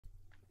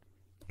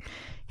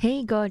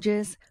Hey,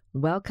 gorgeous!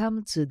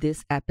 Welcome to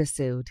this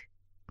episode.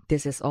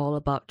 This is all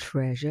about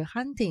treasure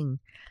hunting,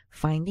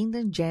 finding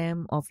the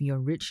gem of your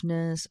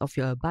richness, of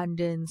your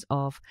abundance,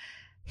 of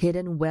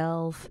hidden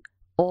wealth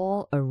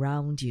all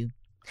around you.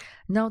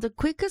 Now, the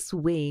quickest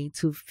way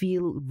to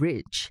feel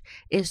rich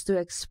is to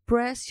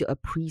express your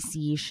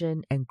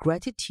appreciation and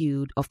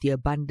gratitude of the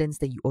abundance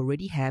that you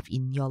already have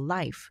in your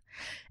life.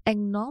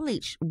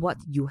 Acknowledge what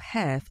you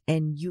have,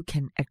 and you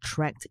can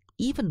attract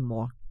even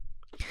more.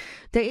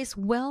 There is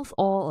wealth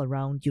all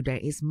around you. There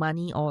is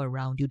money all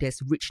around you.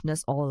 There's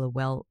richness all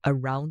well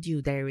around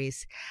you. There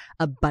is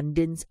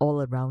abundance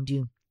all around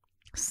you.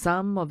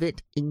 Some of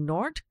it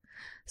ignored,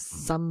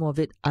 some of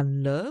it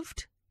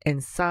unloved,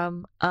 and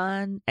some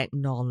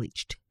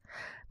unacknowledged.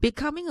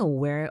 Becoming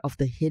aware of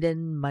the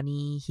hidden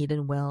money,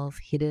 hidden wealth,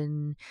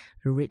 hidden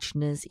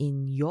richness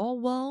in your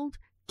world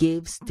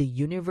gives the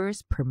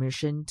universe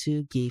permission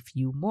to give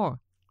you more.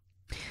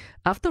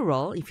 After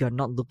all, if you're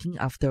not looking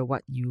after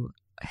what you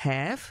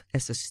have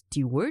as a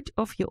steward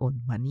of your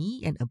own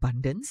money and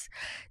abundance,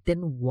 then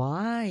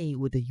why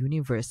would the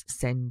universe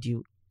send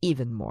you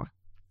even more?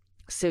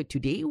 So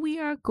today we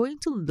are going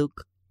to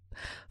look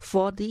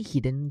for the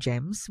hidden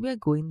gems. We are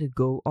going to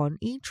go on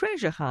a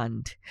treasure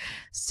hunt.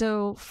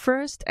 So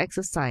first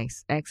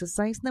exercise.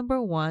 Exercise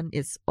number 1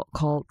 is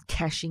called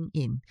cashing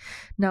in.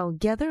 Now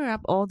gather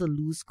up all the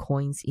loose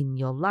coins in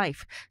your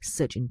life.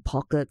 Search in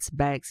pockets,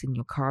 bags, in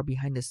your car,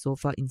 behind the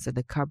sofa, inside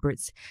the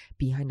cupboards,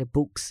 behind the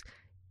books,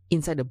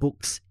 inside the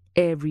books,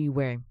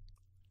 everywhere.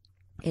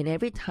 And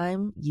every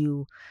time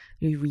you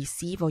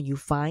receive or you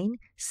find,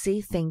 say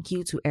thank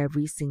you to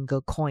every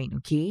single coin,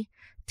 okay?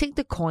 Take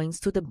the coins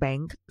to the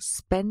bank,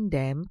 spend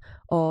them,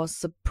 or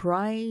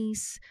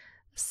surprise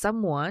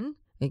someone,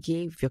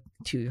 okay,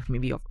 to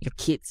maybe your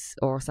kids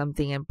or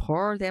something, and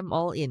pour them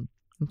all in.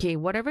 Okay,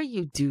 whatever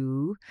you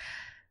do,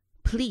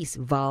 please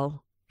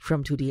vow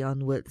from today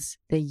onwards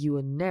that you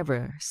will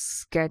never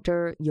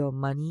scatter your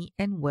money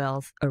and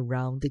wealth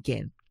around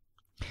again.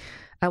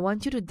 I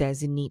want you to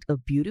designate a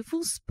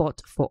beautiful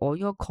spot for all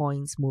your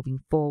coins moving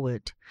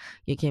forward.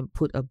 You can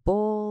put a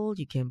bowl,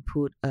 you can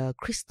put a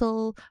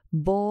crystal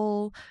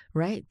bowl,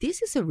 right?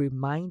 This is a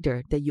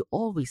reminder that you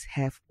always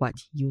have what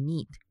you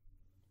need.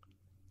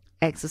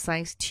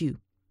 Exercise 2.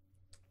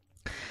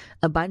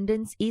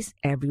 Abundance is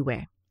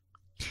everywhere.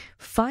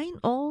 Find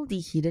all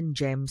the hidden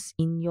gems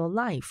in your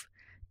life.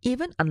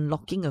 Even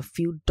unlocking a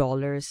few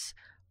dollars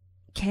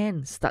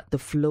can start the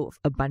flow of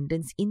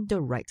abundance in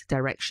the right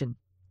direction.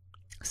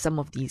 Some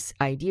of these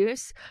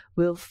ideas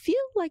will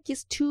feel like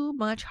it's too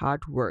much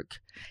hard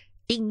work.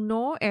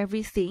 Ignore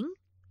everything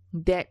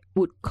that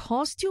would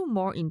cost you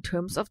more in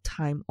terms of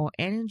time or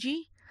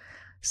energy.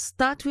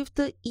 Start with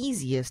the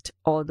easiest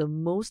or the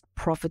most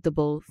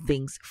profitable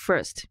things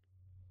first.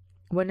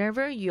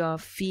 Whenever you are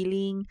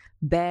feeling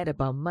bad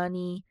about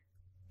money,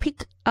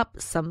 pick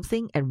up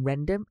something at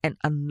random and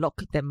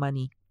unlock that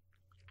money.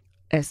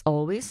 As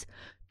always,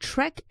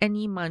 track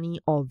any money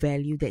or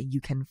value that you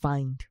can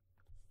find.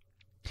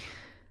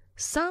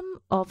 Some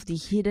of the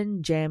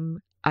hidden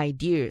gem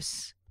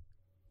ideas.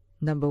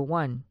 Number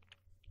 1,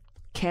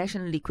 cash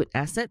and liquid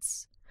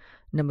assets.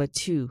 Number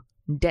 2,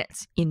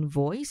 debt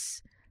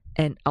invoice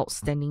and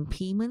outstanding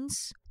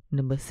payments.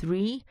 Number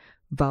 3,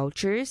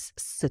 vouchers,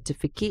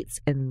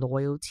 certificates, and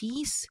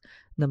loyalties.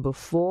 Number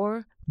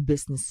 4,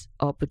 business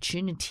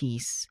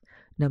opportunities.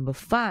 Number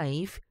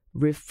 5,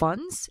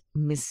 refunds,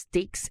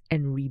 mistakes,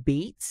 and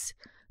rebates.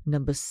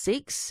 Number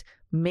 6,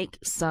 make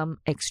some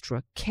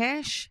extra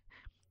cash.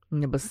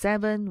 Number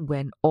 7,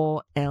 when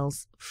all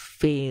else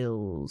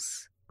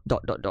fails. ...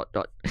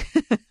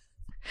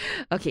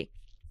 Okay,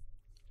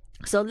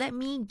 so let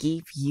me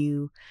give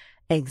you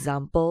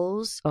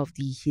examples of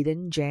the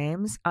hidden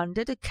gems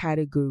under the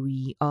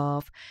category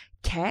of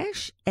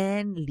cash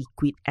and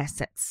liquid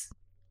assets.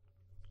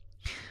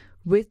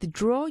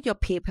 Withdraw your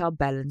PayPal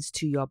balance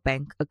to your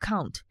bank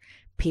account.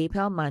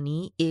 PayPal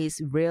money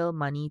is real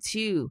money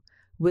too.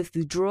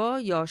 Withdraw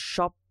your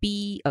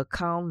Shopee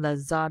account,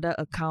 Lazada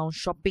account,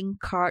 shopping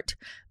cart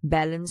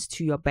balance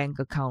to your bank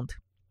account.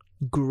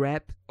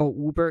 Grab or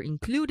Uber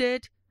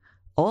included.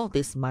 All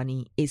this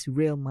money is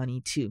real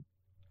money too.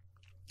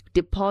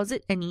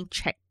 Deposit any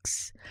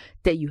checks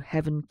that you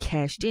haven't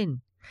cashed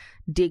in.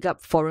 Dig up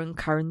foreign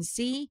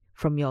currency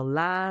from your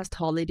last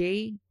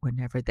holiday,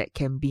 whenever that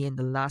can be, in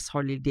the last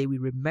holiday we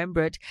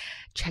remembered.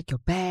 Check your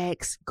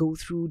bags, go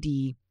through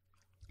the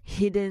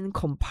hidden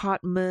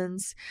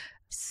compartments.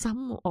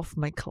 Some of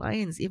my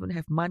clients even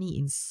have money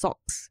in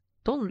socks.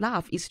 Don't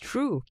laugh, it's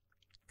true.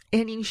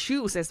 And in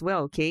shoes as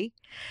well, okay?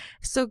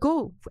 So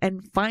go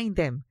and find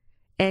them.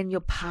 And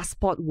your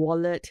passport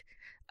wallet,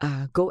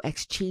 go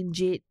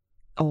exchange it.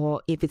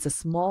 Or if it's a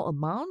small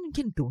amount, you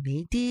can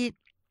donate it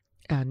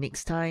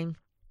next time,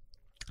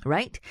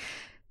 right?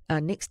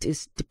 Next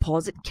is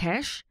deposit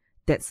cash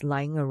that's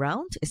lying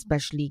around,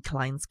 especially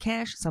clients'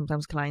 cash.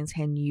 Sometimes clients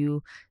hand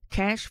you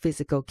cash,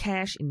 physical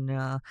cash, in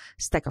a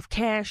stack of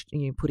cash,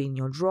 and you put it in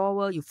your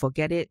drawer, you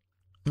forget it.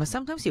 Now,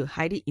 sometimes you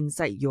hide it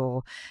inside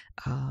your,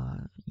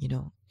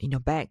 in your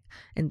bag,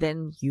 and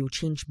then you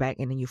change bag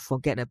and then you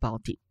forget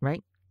about it,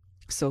 right?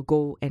 So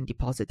go and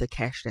deposit the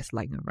cash that's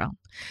lying around.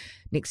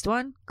 Next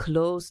one,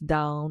 close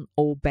down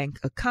old bank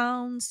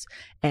accounts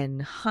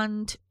and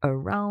hunt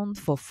around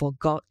for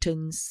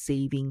forgotten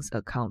savings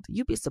account.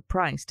 You'll be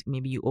surprised.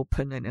 Maybe you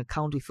open an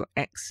account with your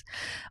ex,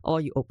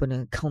 or you open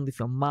an account with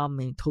your mom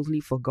and totally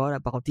forgot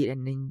about it,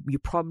 and then you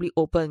probably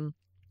open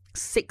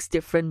 6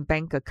 different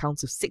bank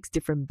accounts of 6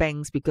 different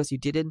banks because you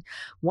didn't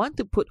want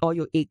to put all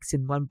your eggs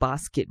in one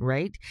basket,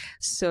 right?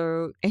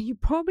 So, and you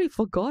probably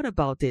forgot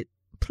about it.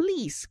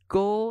 Please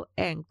go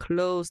and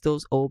close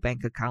those old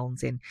bank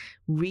accounts and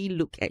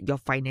re-look at your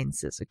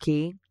finances,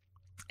 okay?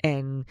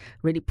 And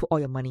really put all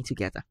your money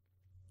together.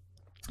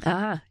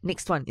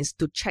 Next one is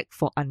to check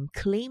for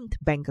unclaimed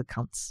bank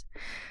accounts.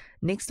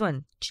 Next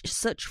one,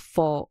 search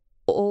for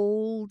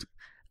old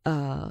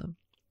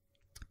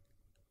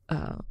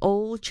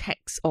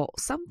checks or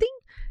something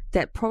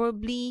that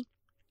probably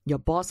your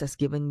boss has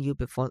given you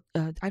before.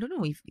 I don't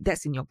know if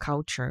that's in your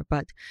culture,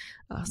 but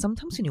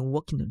sometimes when you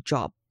work in a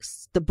job,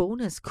 the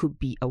bonus could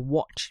be a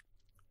watch,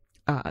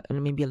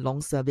 maybe a long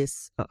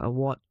service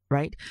award,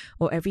 right?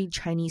 Or every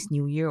Chinese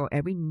New Year or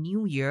every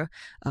New Year,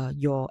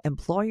 your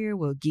employer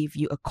will give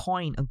you a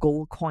coin, a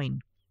gold coin.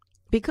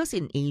 Because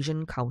in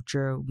Asian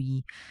culture,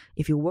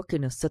 if you work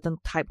in a certain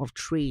type of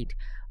trade,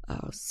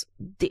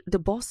 the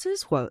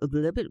bosses who are a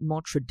little bit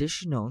more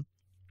traditional,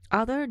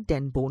 other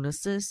than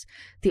bonuses,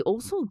 they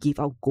also give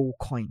out gold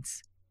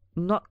coins.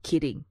 Not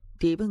kidding.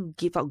 They even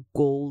give out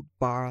gold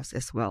bars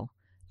as well.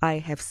 I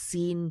have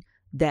seen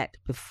that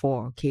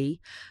before, okay?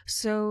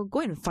 So go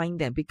and find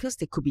them because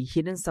they could be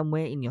hidden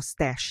somewhere in your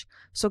stash.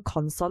 So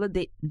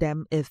consolidate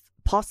them if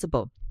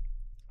possible.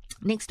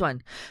 Next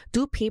one,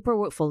 do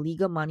paperwork for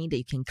legal money that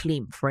you can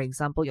claim. For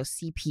example, your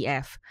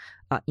CPF,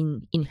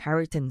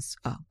 inheritance,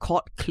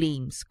 court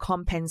claims,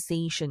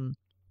 compensation,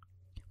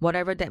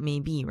 whatever that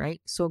may be,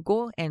 right? So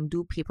go and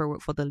do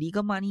paperwork for the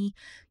legal money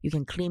you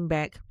can claim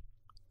back,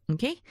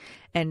 okay?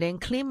 And then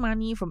claim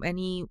money from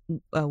any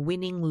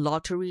winning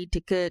lottery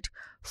ticket,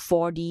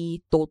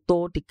 4D,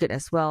 Toto ticket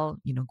as well.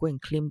 Go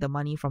and claim the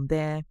money from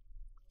there.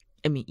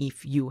 I mean,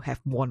 if you have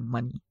won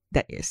money,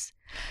 that is.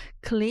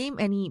 Claim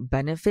any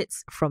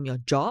benefits from your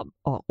job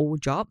or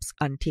old jobs,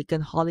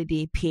 untaken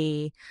holiday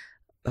pay,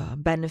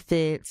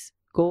 benefits.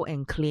 Go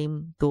and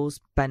claim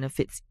those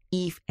benefits,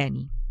 if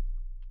any.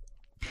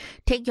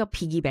 Take your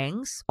piggy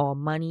banks or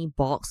money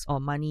box or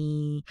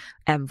money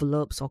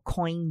envelopes or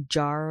coin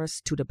jars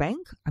to the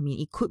bank. I mean,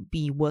 it could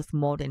be worth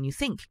more than you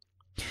think.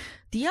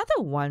 The other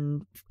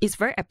one is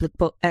very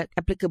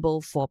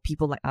applicable for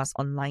people like us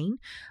online.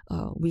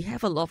 We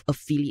have a lot of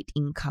affiliate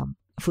income.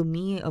 For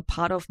me, a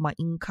part of my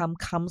income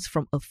comes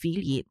from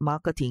affiliate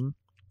marketing.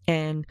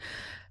 And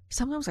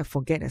sometimes I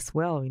forget as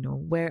well,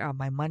 where are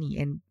my money?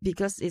 And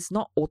because it's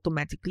not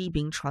automatically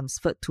being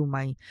transferred to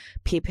my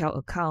PayPal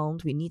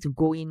account, we need to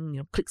go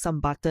in, click some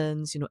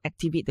buttons,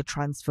 activate the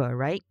transfer,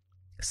 right?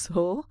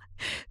 So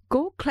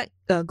go check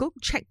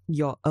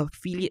your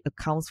affiliate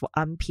accounts for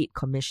unpaid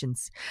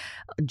commissions.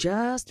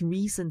 Just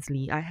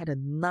recently, I had a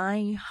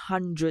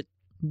 $900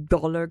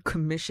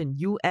 commission,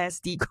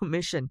 USD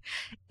commission,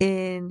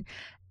 in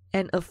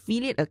an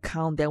affiliate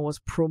account that was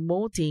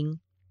promoting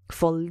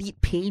for lead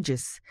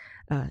pages.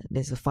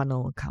 There's a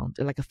funnel account,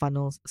 like a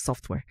funnel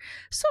software.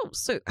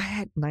 So I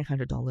had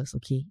 $900,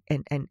 okay,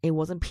 and it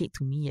wasn't paid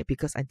to me yet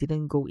because I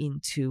didn't go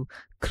in to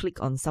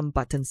click on some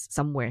buttons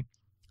somewhere.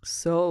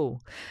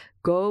 So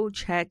go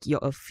check your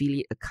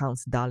affiliate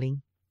accounts,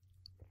 darling.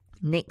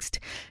 Next,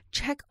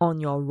 check on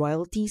your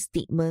royalty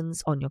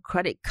statements on your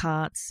credit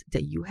cards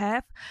that you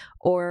have,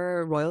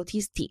 or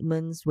royalty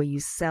statements where you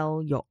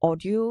sell your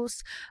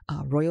audios,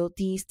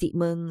 royalty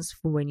statements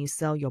for when you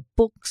sell your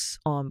books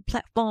on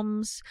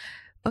platforms.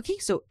 Okay,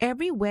 so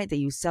everywhere that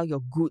you sell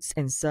your goods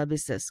and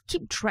services,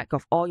 keep track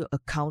of all your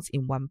accounts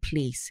in one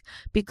place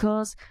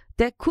because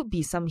there could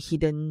be some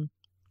hidden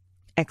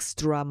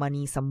extra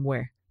money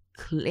somewhere.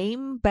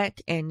 Claim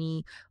back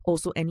any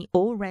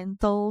old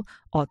rental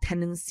or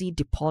tenancy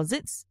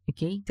deposits.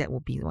 Okay, that will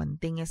be one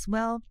thing as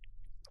well.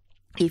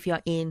 If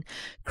you're in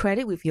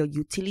credit with your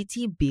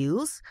utility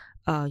bills,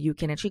 you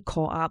can actually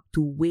call up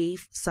to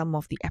waive some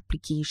of the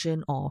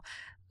application or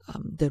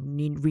the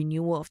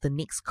renewal of the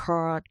next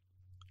card,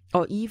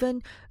 or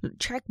even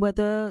check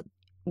whether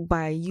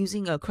by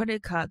using a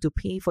credit card to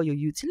pay for your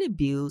utility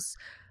bills,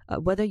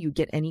 whether you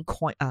get any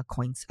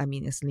coins. I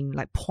mean, it's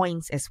like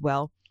points as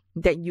well,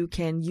 that you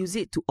can use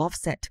it to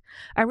offset.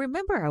 I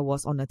remember I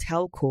was on a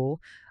telco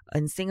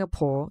in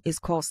Singapore. It's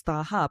called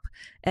StarHub,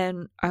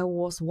 and I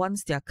was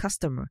once their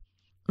customer.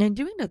 And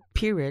during the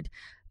period,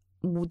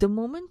 the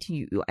moment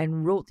you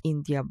enrolled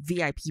in their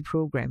VIP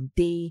program,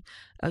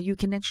 you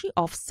can actually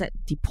offset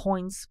the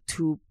points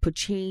to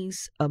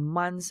purchase a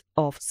month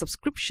of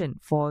subscription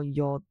for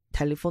your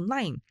telephone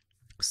line.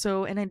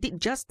 So, and I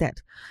did just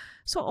that.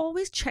 So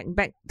always check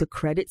back the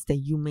credits that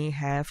you may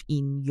have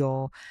in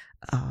your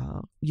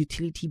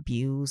utility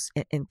bills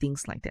and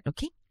things like that,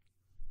 okay?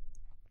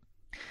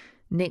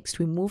 Next,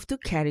 we move to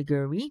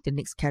the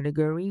next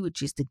category,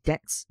 which is the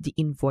debts, the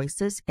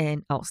invoices,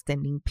 and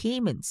outstanding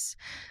payments.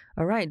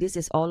 All right, this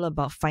is all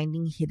about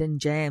finding hidden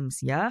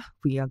gems, yeah?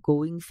 We are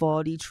going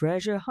for the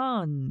treasure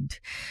hunt.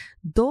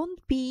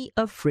 Don't be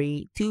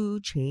afraid to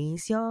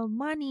chase your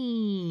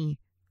money.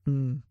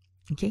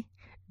 Okay,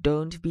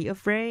 don't be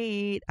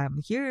afraid. I'm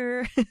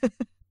here.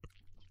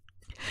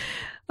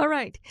 All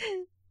right,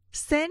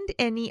 send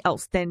any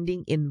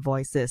outstanding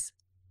invoices.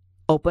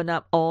 Open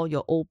up all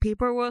your old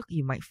paperwork.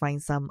 You might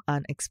find some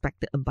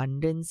unexpected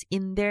abundance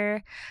in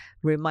there.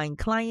 Remind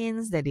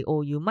clients that they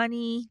owe you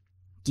money.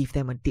 Give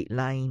them a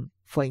deadline.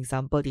 For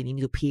example, they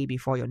need to pay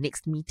before your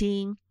next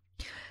meeting.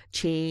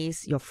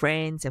 Chase your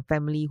friends and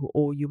family who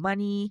owe you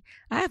money.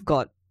 I have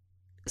got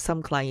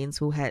some clients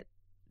who had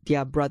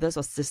their brothers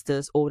or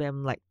sisters owe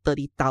them like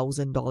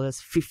 $30,000,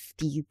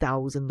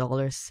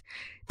 $50,000,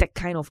 that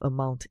kind of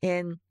amount.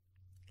 And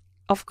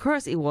of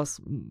course, it was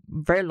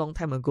very long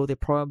time ago. They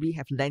probably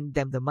have lent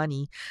them the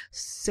money.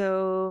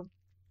 So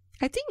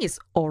I think it's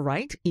all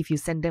right if you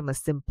send them a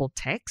simple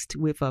text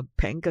with a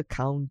bank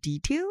account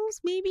details,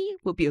 maybe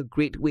would be a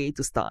great way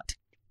to start.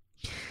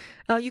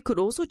 You could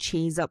also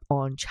chase up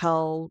on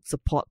child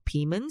support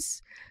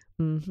payments,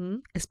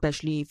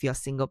 especially if you're a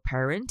single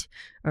parent,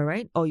 all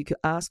right? Or you could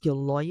ask your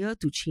lawyer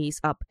to chase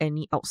up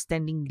any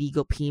outstanding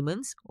legal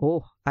payments.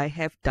 Oh, I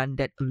have done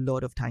that a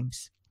lot of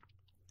times.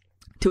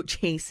 To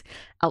chase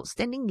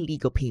outstanding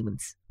legal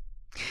payments.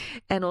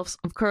 And of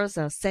course,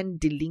 send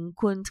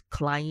delinquent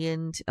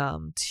client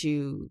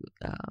to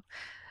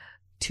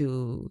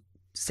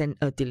send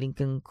a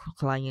delinquent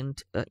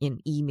client an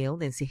email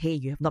and say, hey,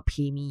 you have not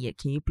paid me yet.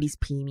 Can you please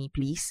pay me,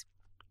 please?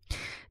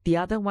 The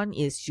other one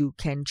is you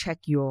can check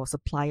your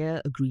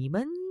supplier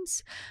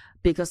agreements,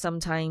 because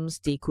sometimes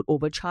they could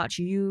overcharge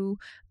you,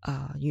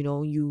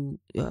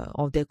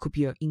 or there could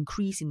be an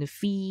increase in the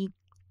fee,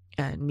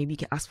 and maybe you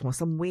can ask for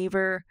some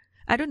waiver.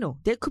 I don't know.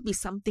 There could be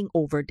something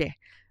over there.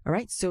 All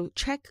right. So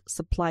check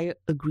supplier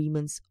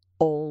agreements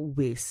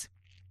always.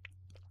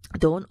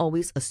 Don't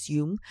always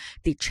assume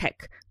they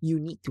check. You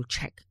need to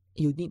check.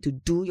 You need to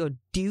do your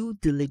due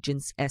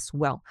diligence as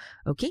well.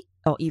 Okay.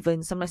 Or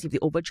even sometimes if they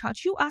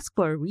overcharge you, ask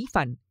for a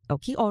refund.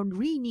 Okay. Or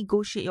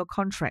renegotiate your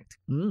contract.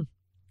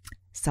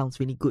 Sounds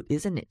really good,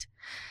 isn't it?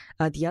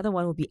 The other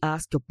one would be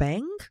ask your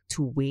bank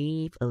to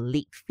waive a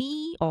late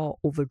fee or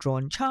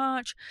overdrawn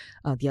charge.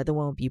 The other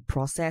one would be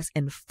process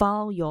and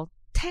file your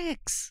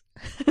tax.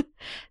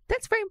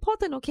 That's very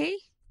important, okay?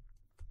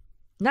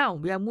 Now,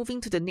 we are moving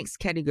to the next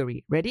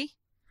category. Ready?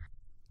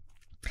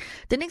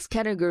 The next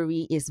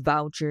category is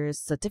vouchers,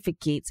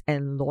 certificates,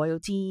 and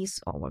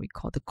loyalties, or what we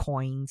call the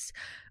coins.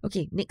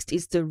 Okay, next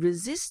is the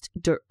resist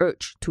the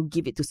urge to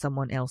give it to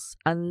someone else,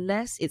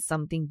 unless it's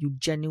something you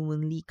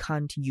genuinely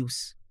can't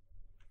use.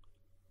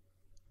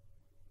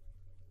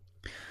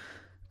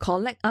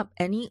 Collect up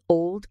any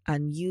old,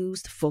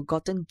 unused,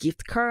 forgotten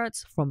gift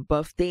cards from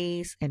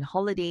birthdays and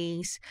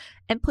holidays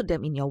and put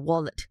them in your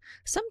wallet.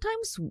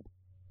 Sometimes,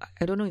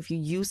 I don't know if you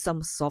use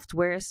some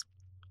softwares,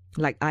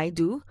 like I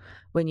do,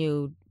 when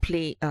you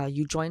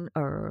join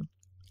an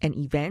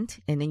event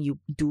and then you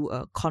do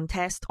a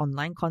contest,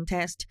 online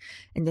contest,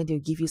 and then they'll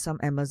give you some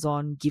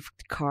Amazon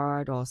gift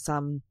card or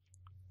some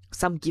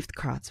gift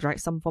cards, right?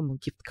 Some form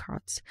of gift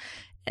cards.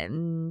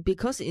 And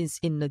because it's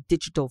in a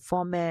digital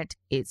format,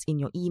 it's in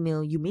your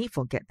email, you may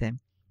forget them.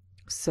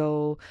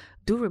 So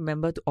do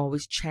remember to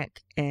always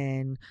check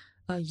and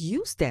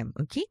use them,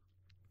 okay?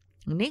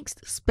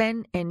 Next,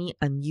 spend any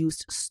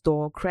unused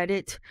store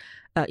credit.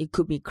 It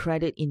could be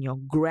credit in your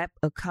Grab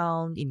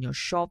account, in your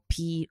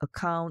Shopee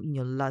account, in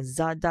your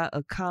Lazada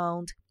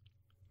account,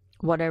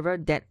 whatever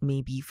that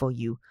may be for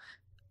you.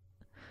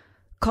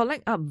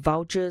 Collect up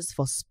vouchers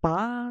for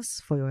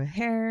spas, for your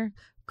hair.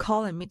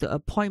 Call and make the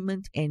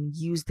appointment and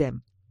use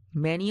them.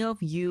 Many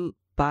of you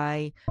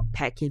buy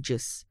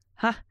packages.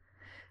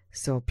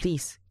 So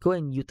please go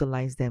and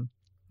utilize them.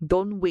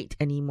 Don't wait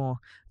anymore.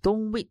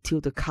 Don't wait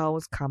till the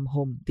cows come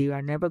home. They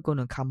are never going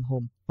to come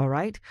home. All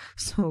right?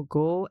 So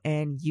go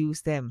and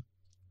use them.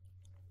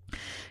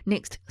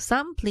 Next,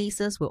 some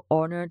places will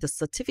honor the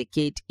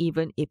certificate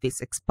even if it's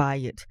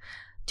expired.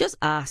 Just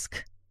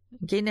ask.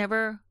 Okay,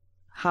 never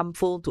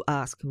harmful to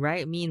ask,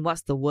 right? I mean,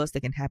 what's the worst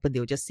that can happen?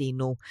 They'll just say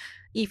no.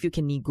 If you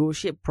can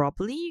negotiate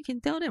properly, you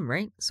can tell them,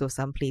 right? So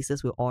some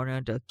places will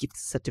honor the gift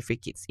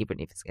certificates even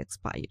if it's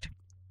expired.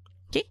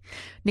 Okay,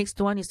 next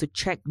one is to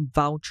check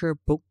voucher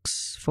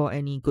books for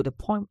any good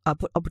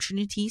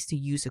opportunities to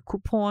use a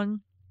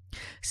coupon,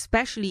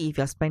 especially if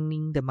you're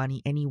spending the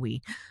money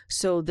anyway.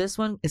 So this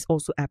one is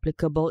also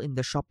applicable in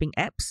the shopping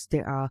apps.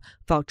 There are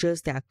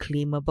vouchers that are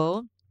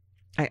claimable.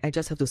 I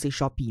just have to say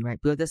Shopee, right?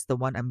 Because that's the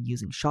one I'm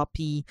using.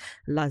 Shopee,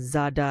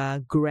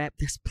 Lazada, Grab.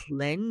 There's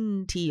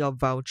plenty of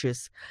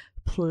vouchers.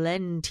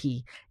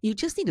 Plenty. You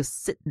just need to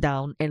sit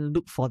down and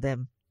look for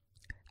them.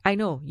 I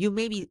know, you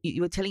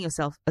were telling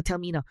yourself, tell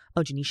me now,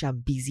 oh, Janisha, I'm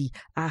busy.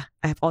 I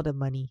have all the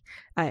money.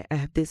 I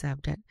have this, I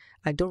have that.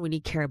 I don't really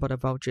care about the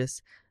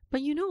vouchers.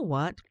 But you know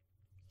what?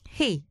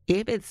 Hey,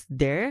 if it's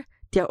there,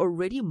 They're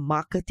already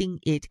marketing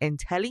it and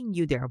telling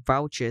you there are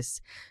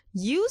vouchers.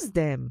 Use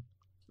them.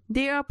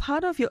 They are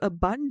part of your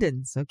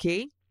abundance,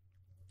 okay?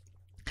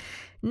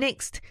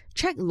 Next,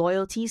 check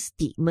loyalty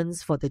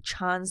statements for the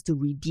chance to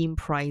redeem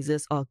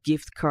prizes or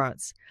gift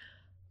cards.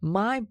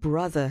 My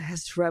brother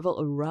has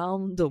traveled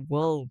around the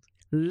world,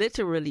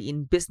 literally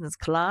in business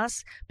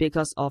class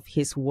because of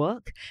his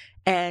work,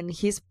 and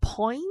his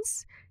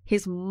points,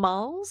 his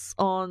miles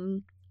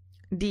on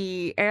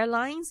the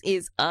airlines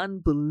is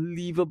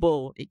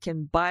unbelievable. He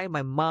can buy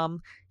my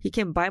mom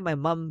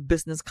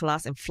business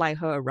class and fly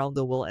her around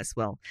the world as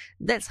well.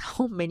 That's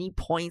how many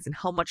points and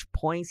how much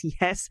points he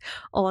has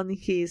on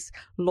his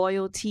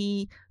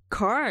loyalty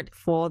card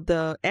for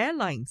the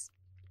airlines.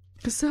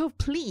 So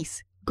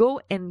please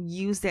go and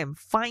use them,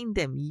 find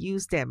them,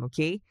 use them,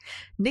 okay?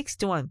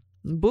 Next one,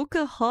 book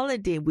a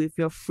holiday with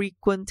your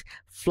frequent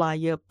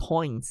flyer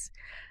points.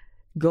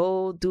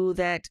 Go do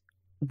that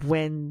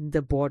when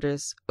the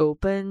borders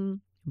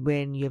open,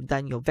 when you have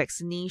done your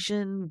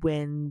vaccination,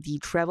 when the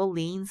travel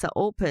lanes are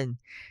open.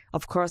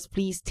 Of course,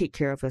 please take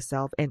care of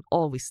yourself and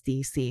always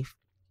stay safe.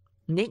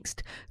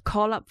 Next,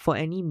 call up for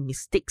any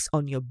mistakes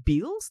on your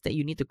bills that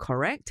you need to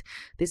correct.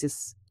 This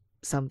is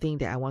something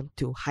that I want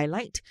to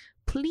highlight.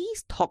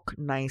 Please talk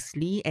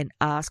nicely and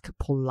ask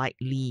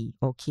politely,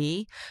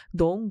 okay?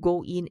 Don't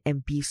go in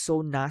and be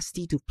so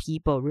nasty to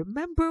people.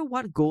 Remember,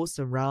 what goes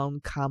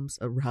around comes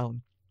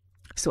around.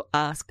 So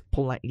ask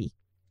politely.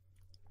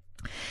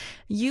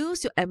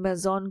 Use your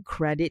Amazon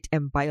credit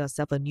and buy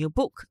yourself a new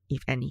book,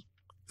 if any.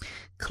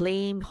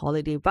 Claim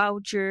holiday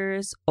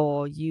vouchers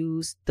or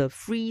use the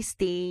free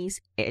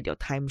stays at your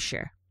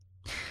timeshare.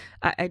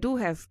 I do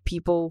have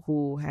people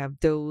who have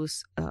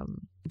those,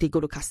 they go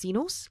to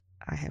casinos.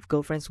 I have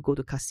girlfriends who go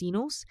to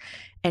casinos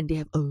and they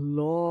have a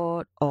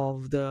lot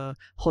of the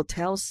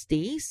hotel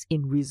stays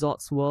in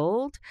Resorts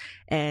World.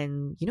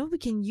 And, we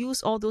can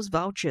use all those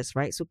vouchers,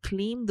 right? So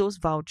claim those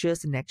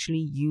vouchers and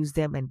actually use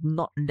them and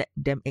not let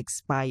them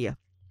expire.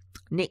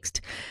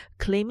 Next,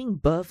 claiming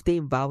birthday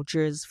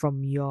vouchers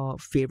from your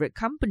favorite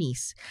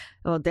companies.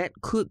 That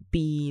could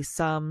be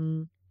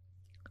some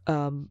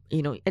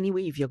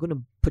anyway, if you're going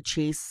to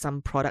purchase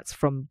some products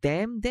from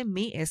them, then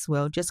may as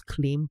well just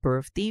claim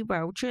birthday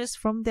vouchers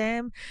from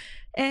them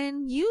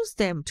and use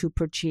them to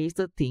purchase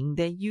the thing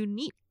that you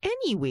need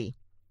anyway.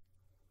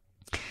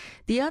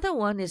 The other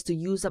one is to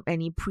use up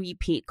any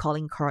prepaid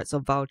calling cards or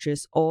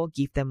vouchers or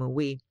give them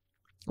away.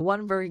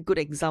 One very good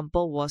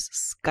example was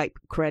Skype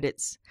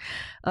credits.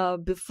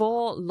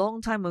 Before,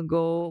 long time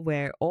ago,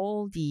 where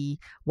all the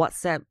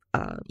WhatsApp,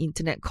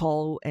 internet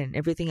call and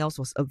everything else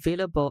was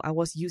available, I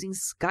was using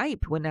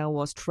Skype when I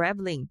was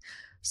traveling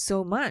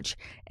so much.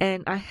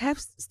 And I have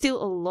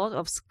still a lot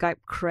of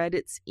Skype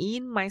credits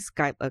in my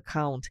Skype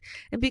account.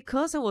 And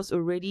because I was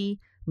already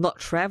not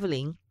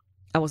traveling,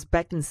 I was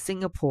back in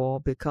Singapore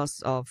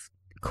because of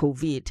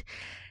COVID,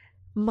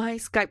 my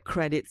Skype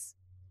credits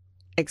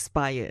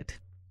expired.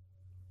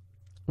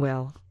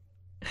 Well,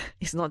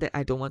 it's not that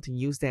I don't want to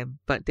use them,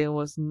 but there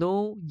was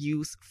no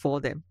use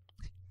for them.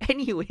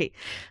 Anyway,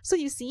 so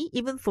you see,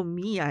 even for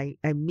me, I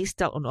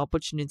missed out on the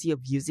opportunity of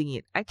using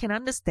it. I can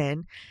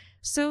understand.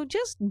 So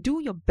just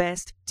do your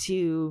best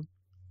to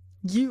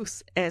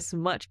use as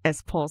much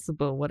as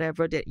possible,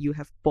 whatever that you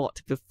have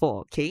bought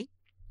before, okay?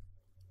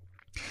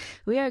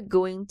 We are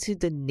going to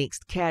the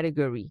next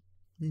category,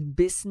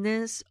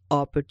 business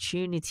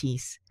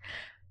opportunities.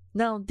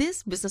 Now,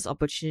 these business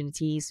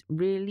opportunities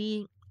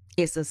really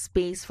is a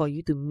space for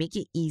you to make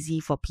it easy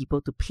for people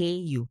to pay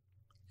you.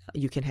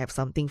 You can have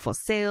something for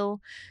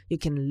sale. You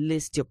can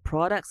list your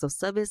products or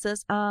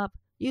services up.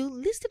 You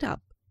list it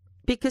up.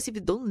 Because if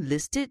you don't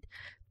list it,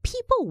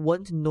 people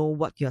won't know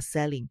what you're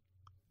selling.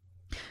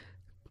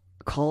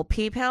 Call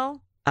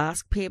PayPal.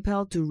 Ask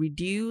PayPal to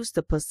reduce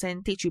the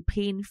percentage you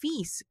pay in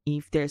fees.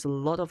 If there's a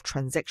lot of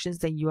transactions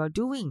that you are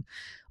doing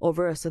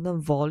over a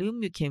certain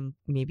volume, you can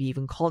maybe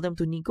even call them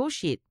to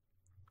negotiate.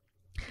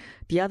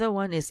 The other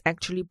one is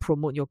actually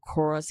promote your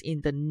course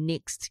in the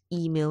next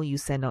email you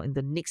send out, in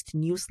the next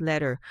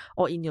newsletter,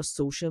 or in your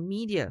social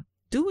media.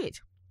 Do it.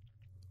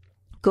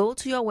 Go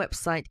to your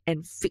website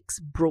and fix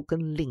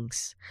broken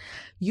links.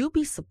 You'll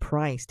be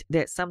surprised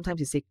that sometimes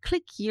you say,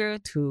 click here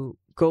to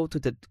go to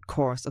the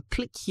course, or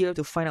click here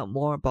to find out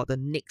more about the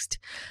next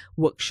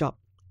workshop.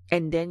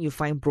 And then you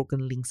find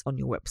broken links on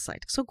your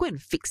website. So go and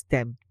fix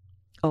them.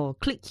 Or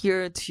click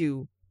here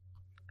to,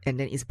 and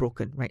then it's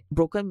broken, right?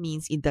 Broken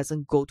means it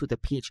doesn't go to the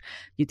page.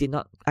 You did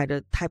not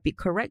either type it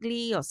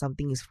correctly or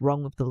something is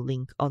wrong with the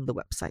link on the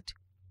website.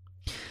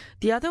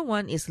 The other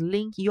one is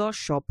link your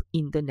shop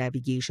in the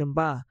navigation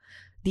bar.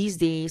 These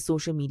days,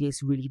 social media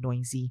is really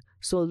noisy.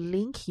 So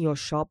link your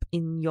shop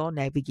in your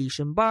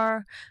navigation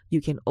bar. You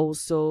can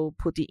also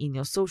put it in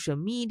your social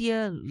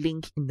media,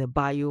 link in the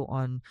bio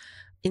on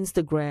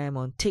Instagram,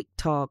 on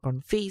TikTok,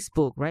 on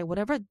Facebook, right?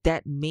 Whatever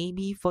that may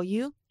be for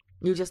you,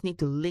 you just need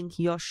to link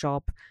your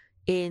shop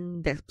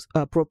in the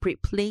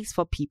appropriate place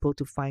for people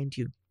to find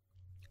you.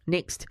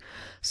 Next,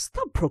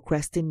 stop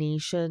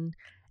procrastination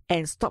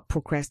and stop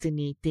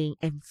procrastinating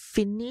and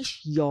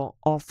finish your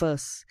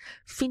offers,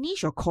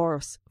 finish your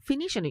course,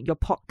 finish your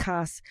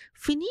podcast,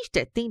 finish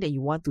that thing that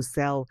you want to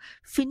sell,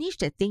 finish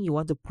that thing you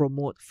want to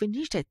promote,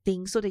 finish that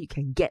thing so that you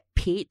can get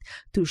paid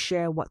to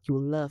share what you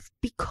love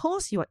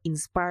because you are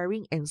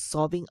inspiring and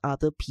solving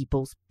other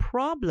people's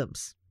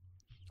problems.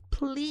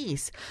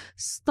 Please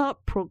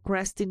stop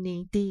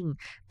procrastinating.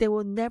 There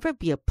will never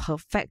be a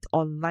perfect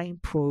online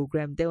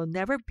program. There will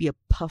never be a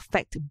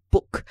perfect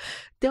book.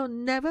 There will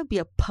never be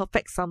a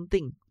perfect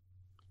something.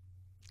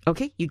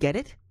 Okay, you get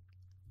it?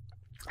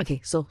 Okay,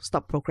 so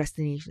stop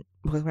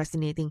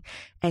procrastinating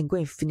and go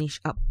and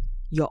finish up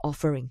your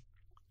offering.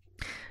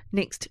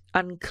 Next,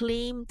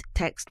 unclaimed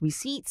tax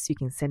receipts. You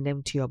can send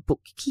them to your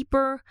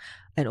bookkeeper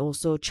and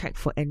also check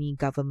for any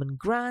government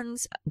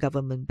grants,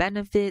 government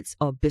benefits,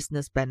 or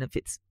business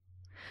benefits.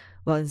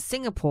 Well, in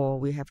Singapore,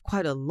 we have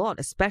quite a lot,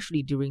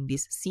 especially during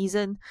this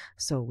season.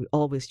 So we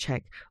always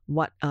check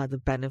what are the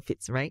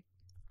benefits, right?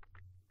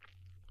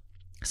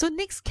 So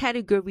next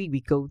category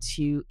we go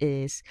to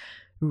is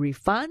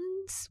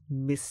refunds,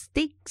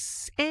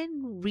 mistakes,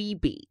 and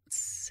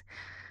rebates.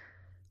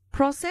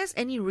 Process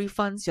any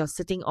refunds you're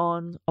sitting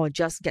on or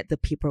just get the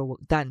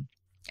paperwork done.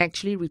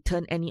 Actually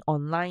return any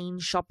online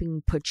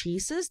shopping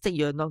purchases that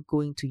you're not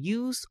going to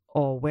use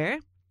or wear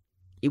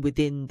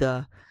within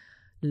the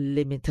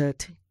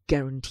limited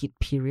guaranteed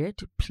period.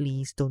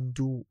 Please don't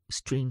do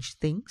strange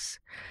things.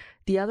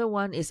 The other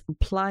one is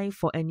apply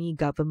for any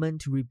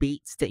government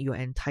rebates that you're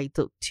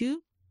entitled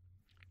to.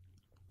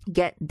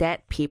 Get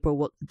that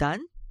paperwork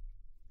done.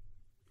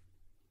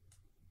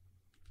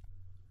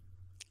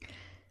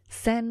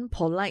 Send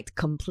polite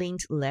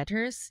complaint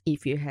letters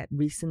if you had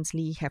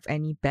recently have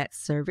any bad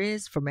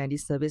service from any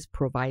service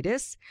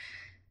providers.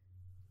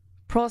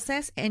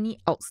 Process any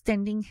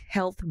outstanding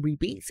health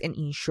rebates and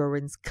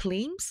insurance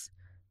claims.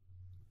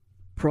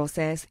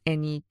 Process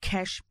any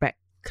cashback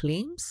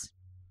claims.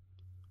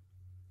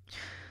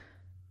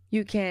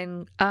 You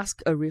can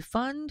ask a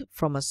refund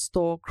from a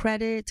store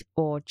credit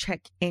or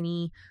check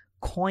any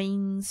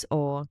coins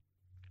or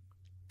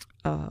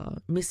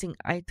missing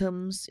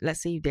items.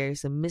 Let's say there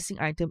is a missing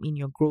item in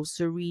your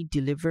grocery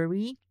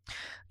delivery.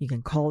 You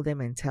can call them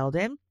and tell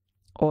them.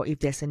 Or if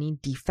there's any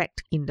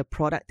defect in the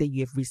product that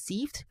you have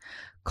received,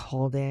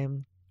 call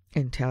them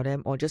and tell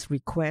them, or just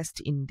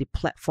request in the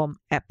platform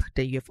app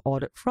that you have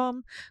ordered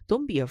from.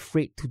 Don't be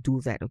afraid to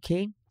do that,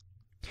 okay?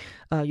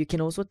 You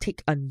can also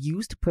take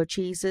unused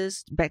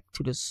purchases back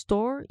to the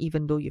store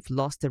even though you've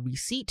lost the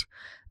receipt.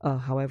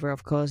 However,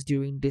 of course,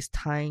 during this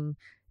time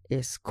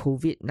is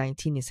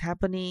COVID-19 is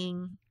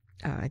happening.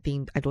 I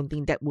don't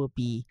think that will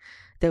be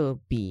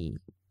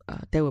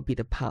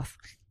the path.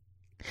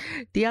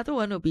 The other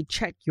one will be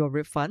check your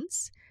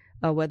refunds,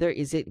 whether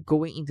is it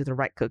going into the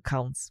right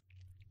accounts,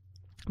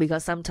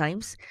 because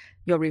sometimes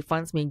your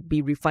refunds may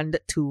be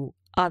refunded to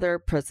other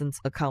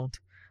person's account.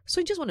 So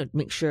you just want to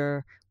make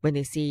sure when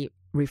they say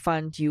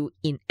refund you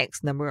in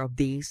X number of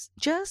days,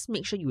 just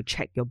make sure you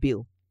check your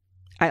bill.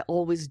 I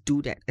always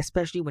do that,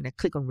 especially when I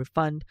click on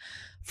refund,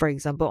 for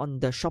example,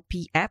 on the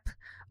Shopee app,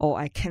 or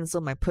I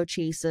cancel my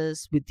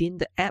purchases within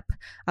the app.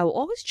 I will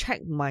always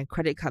check my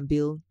credit card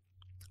bill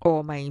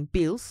or my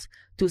bills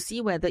to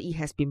see whether it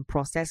has been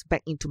processed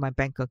back into my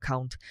bank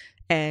account.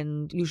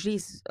 And usually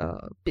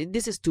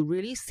this is to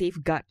really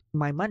safeguard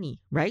my money,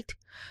 right?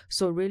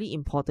 So really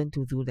important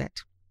to do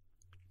that.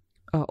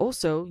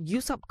 Also,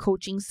 use up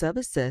coaching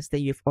services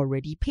that you've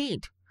already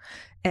paid.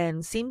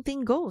 And same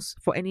thing goes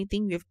for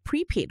anything you've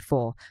prepaid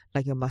for,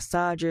 like your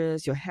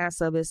massages, your hair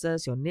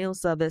services, your nail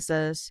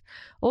services.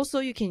 Also,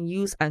 you can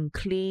use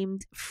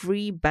unclaimed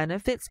free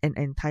benefits and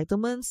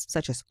entitlements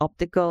such as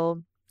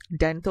optical,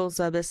 dental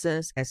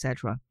services,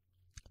 etc.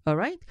 All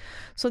right,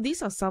 so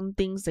these are some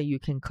things that you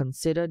can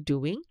consider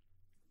doing.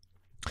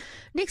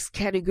 Next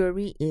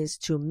category is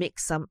to make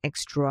some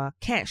extra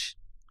cash.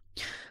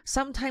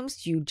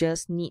 Sometimes you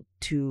just need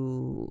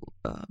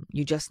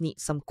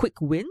some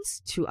quick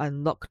wins to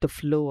unlock the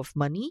flow of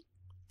money.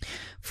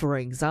 For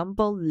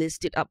example,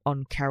 list it up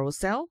on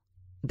Carousell.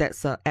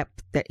 That's an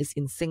app that is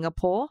in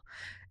Singapore,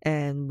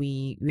 and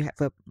we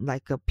have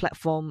a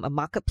platform, a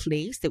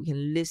marketplace that we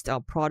can list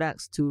our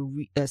products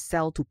to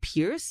sell to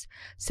peers,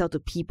 sell to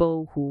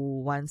people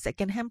who want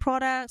secondhand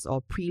products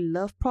or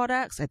pre-loved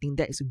products. I think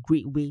that is a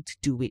great way to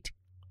do it.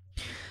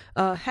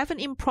 Have an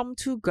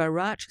impromptu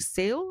garage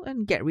sale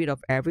and get rid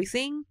of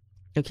everything.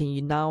 Okay,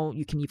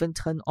 you can even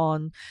turn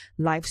on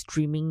live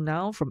streaming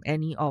now from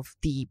any of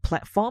the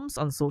platforms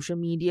on social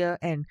media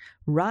and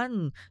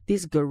run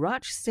this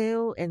garage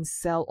sale and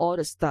sell all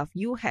the stuff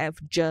you have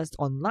just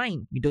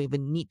online. You don't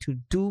even need to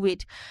do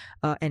it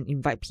and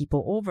invite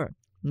people over.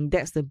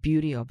 That's the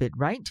beauty of it,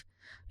 right?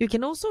 You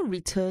can also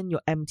return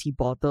your empty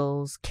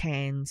bottles,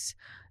 cans,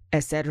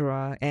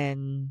 etc.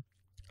 and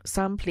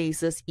some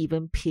places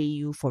even pay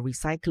you for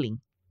recycling.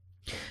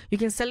 You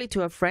can sell it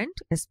to a friend,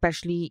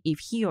 especially if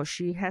he or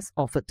she has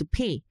offered to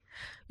pay.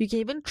 You can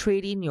even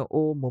trade in your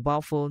old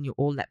mobile phone, your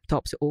old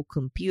laptops, your old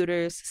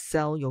computers,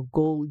 sell your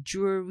gold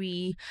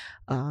jewelry.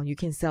 You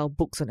can sell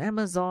books on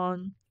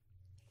Amazon.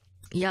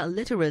 Yeah,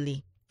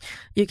 literally.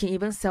 You can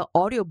even sell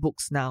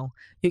audiobooks now.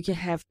 You can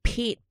have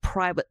paid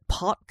private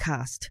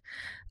podcast.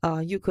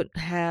 You could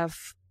have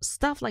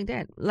stuff like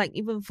that. Like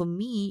even for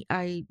me,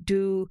 I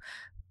do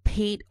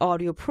paid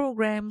audio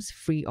programs,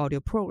 free audio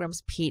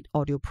programs, paid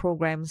audio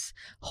programs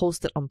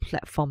hosted on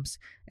platforms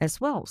as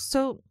well.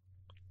 So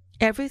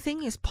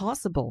everything is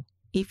possible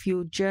if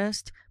you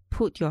just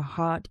put your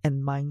heart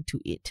and mind to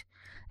it.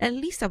 At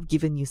least I've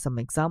given you some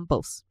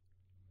examples.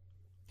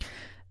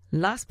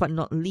 Last but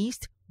not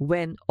least,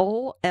 when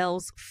all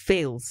else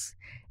fails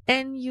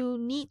and you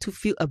need to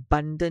feel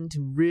abundant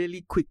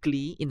really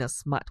quickly in a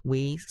smart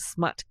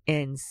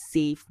and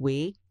safe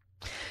way,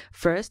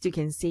 first, you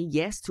can say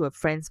yes to a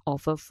friend's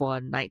offer for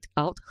a night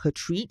out, her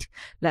treat.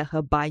 Let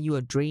her buy you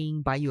a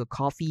drink, buy you a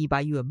coffee,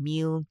 buy you a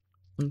meal.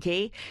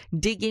 Okay,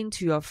 dig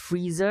into your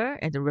freezer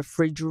and the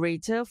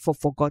refrigerator for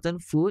forgotten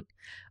food.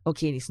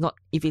 Okay, it's not,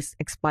 if it's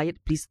expired,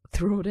 please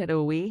throw that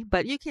away.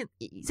 But you can,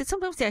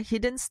 sometimes there are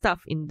hidden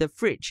stuff in the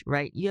fridge,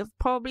 right? You have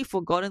probably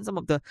forgotten some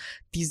of the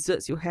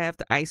desserts you have,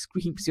 the ice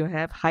creams you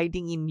have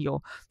hiding in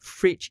your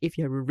fridge if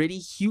you have a really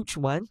huge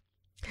one.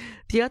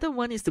 The other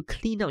one is to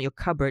clean out your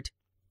cupboard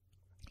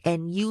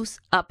and use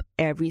up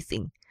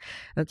everything.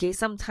 Okay,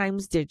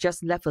 sometimes they're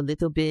just left a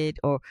little bit,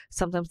 or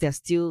sometimes there's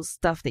still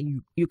stuff that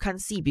you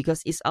can't see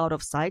because it's out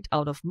of sight,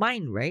 out of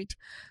mind, right?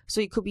 So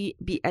it could be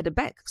at the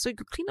back. So you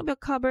could clean up your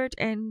cupboard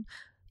and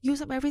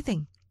use up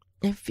everything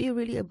and feel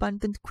really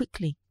abundant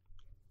quickly.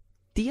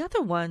 The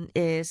other one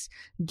is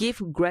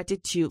give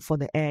gratitude for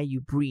the air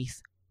you breathe.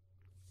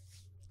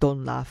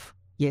 Don't laugh.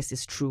 Yes,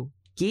 it's true.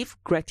 Give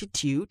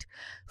gratitude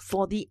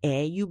for the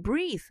air you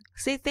breathe.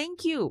 Say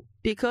thank you,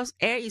 because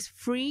air is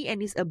free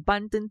and is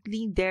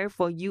abundantly there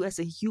for you as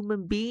a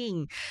human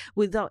being.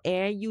 Without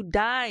air, you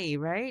die,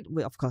 right?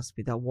 Well, of course,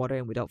 without water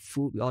and without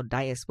food, we all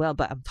die as well.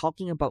 But I'm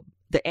talking about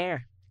the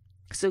air.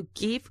 So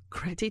give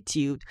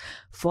gratitude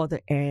for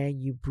the air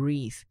you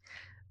breathe.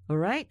 All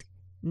right?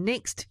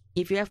 Next,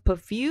 if you have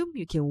perfume,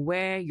 you can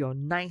wear your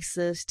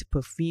nicest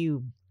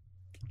perfume.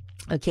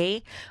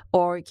 Okay,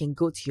 or you can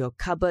go to your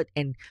cupboard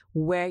and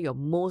wear your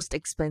most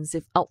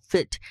expensive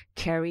outfit,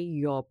 carry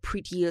your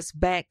prettiest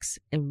bags,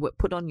 and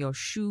put on your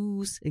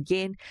shoes.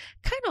 Again,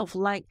 kind of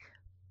like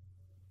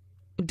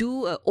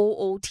do a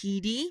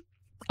OOTD,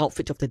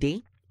 outfit of the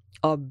day,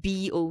 or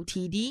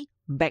BOTD,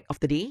 bag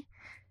of the day.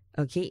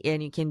 Okay,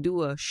 and you can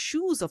do a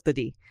shoes of the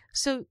day.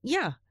 So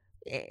yeah,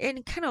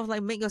 and kind of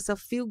like make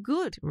yourself feel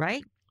good,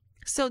 right?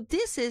 So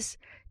this is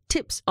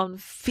tips on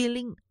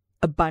feeling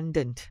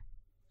abundant.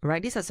 Right,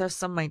 these are just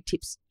some of my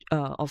tips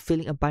of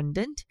feeling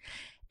abundant.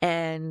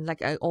 And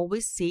like I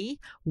always say,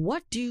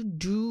 what do you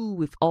do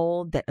with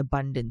all that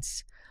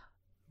abundance?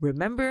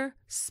 Remember,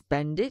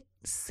 spend it,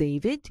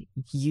 save it,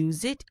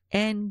 use it,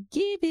 and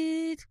give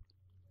it.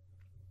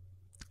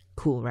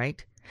 Cool,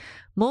 right?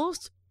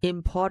 Most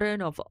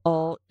important of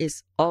all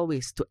is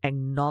always to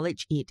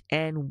acknowledge it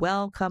and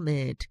welcome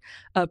it.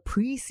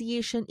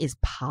 Appreciation is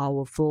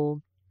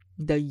powerful.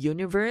 The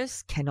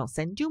universe cannot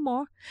send you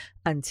more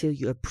until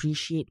you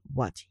appreciate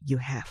what you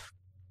have.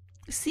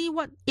 See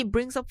what it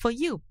brings up for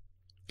you.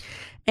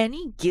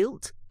 Any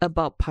guilt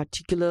about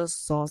particular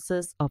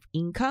sources of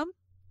income?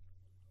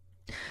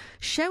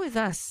 Share with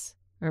us,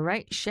 all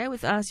right? Share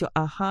with us your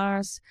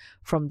ahas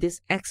from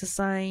this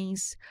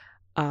exercise.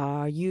 Where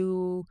are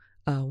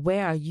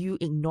you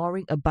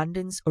ignoring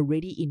abundance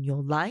already in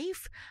your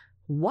life?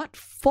 What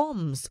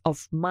forms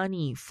of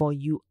money for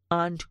you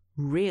aren't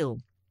real?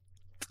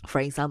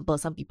 For example,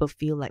 some people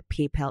feel like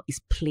PayPal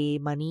is play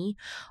money,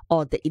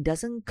 or that it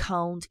doesn't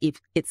count if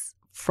it's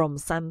from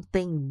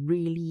something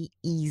really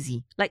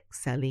easy, like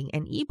selling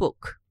an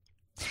ebook.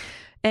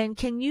 And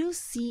can you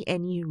see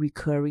any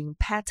recurring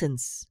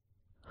patterns?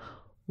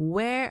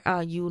 Where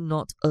are you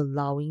not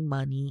allowing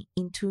money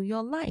into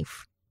your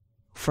life?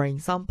 For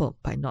example,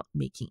 by not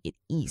making it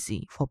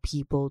easy for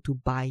people to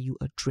buy you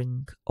a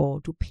drink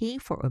or to pay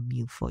for a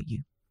meal for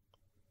you.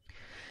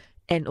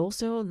 And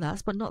also,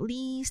 last but not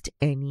least,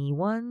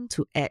 anyone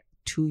to add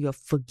to your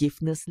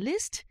forgiveness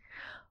list,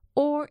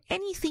 or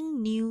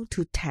anything new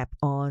to tap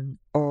on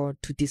or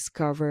to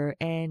discover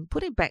and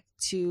put it back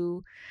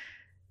to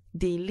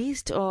the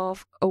list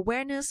of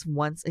awareness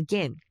once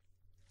again.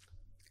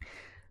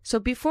 So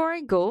before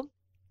I go,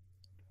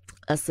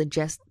 I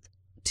suggest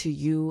to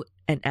you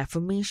an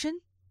affirmation.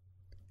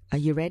 Are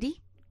you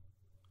ready?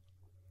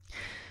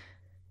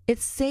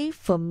 It's safe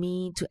for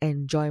me to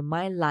enjoy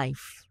my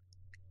life.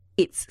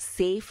 It's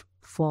safe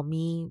for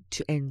me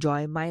to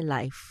enjoy my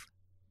life.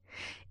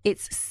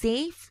 It's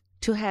safe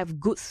to have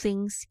good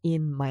things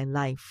in my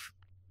life.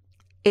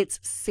 It's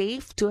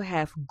safe to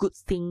have good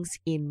things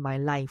in my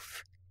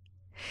life.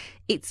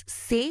 It's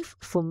safe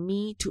for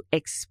me to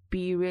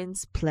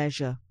experience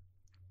pleasure.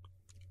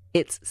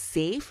 It's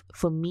safe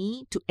for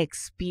me to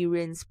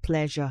experience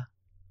pleasure.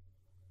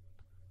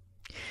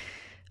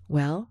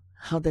 Well,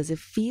 how does it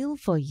feel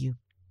for you?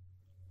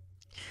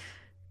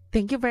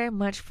 Thank you very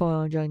much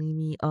for joining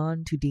me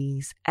on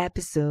today's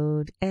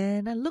episode,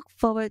 and I look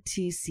forward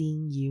to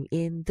seeing you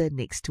in the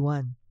next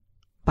one.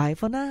 Bye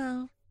for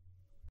now.